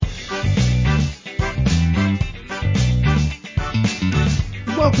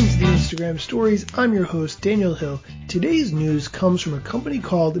the Instagram Stories. I'm your host, Daniel Hill. Today's news comes from a company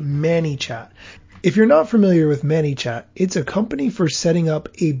called Manychat. If you're not familiar with Manychat, it's a company for setting up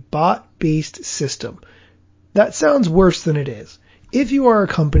a bot-based system. That sounds worse than it is. If you are a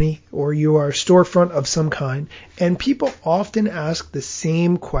company or you are a storefront of some kind, and people often ask the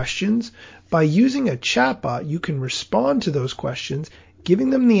same questions, by using a chatbot, you can respond to those questions, giving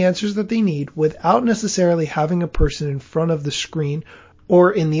them the answers that they need without necessarily having a person in front of the screen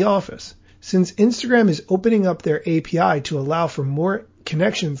or in the office. Since Instagram is opening up their API to allow for more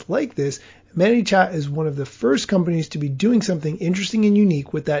connections like this, Manychat is one of the first companies to be doing something interesting and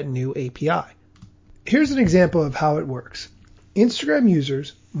unique with that new API. Here's an example of how it works. Instagram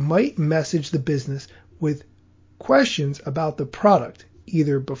users might message the business with questions about the product,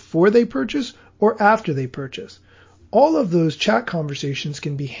 either before they purchase or after they purchase. All of those chat conversations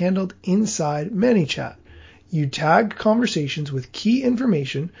can be handled inside Manychat. You tag conversations with key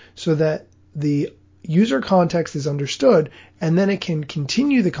information so that the user context is understood, and then it can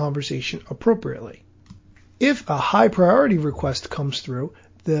continue the conversation appropriately. If a high priority request comes through,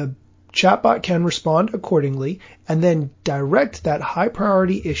 the chatbot can respond accordingly and then direct that high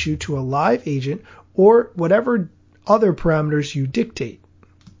priority issue to a live agent or whatever other parameters you dictate.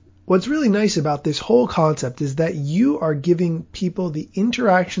 What's really nice about this whole concept is that you are giving people the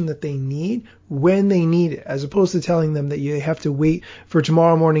interaction that they need when they need it, as opposed to telling them that you have to wait for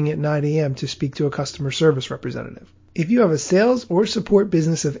tomorrow morning at 9 a.m. to speak to a customer service representative. If you have a sales or support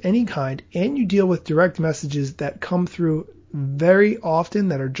business of any kind and you deal with direct messages that come through very often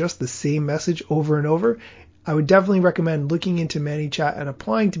that are just the same message over and over, I would definitely recommend looking into Manychat and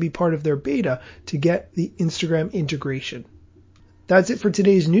applying to be part of their beta to get the Instagram integration. That's it for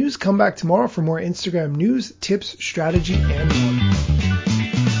today's news. Come back tomorrow for more Instagram news, tips, strategy, and more.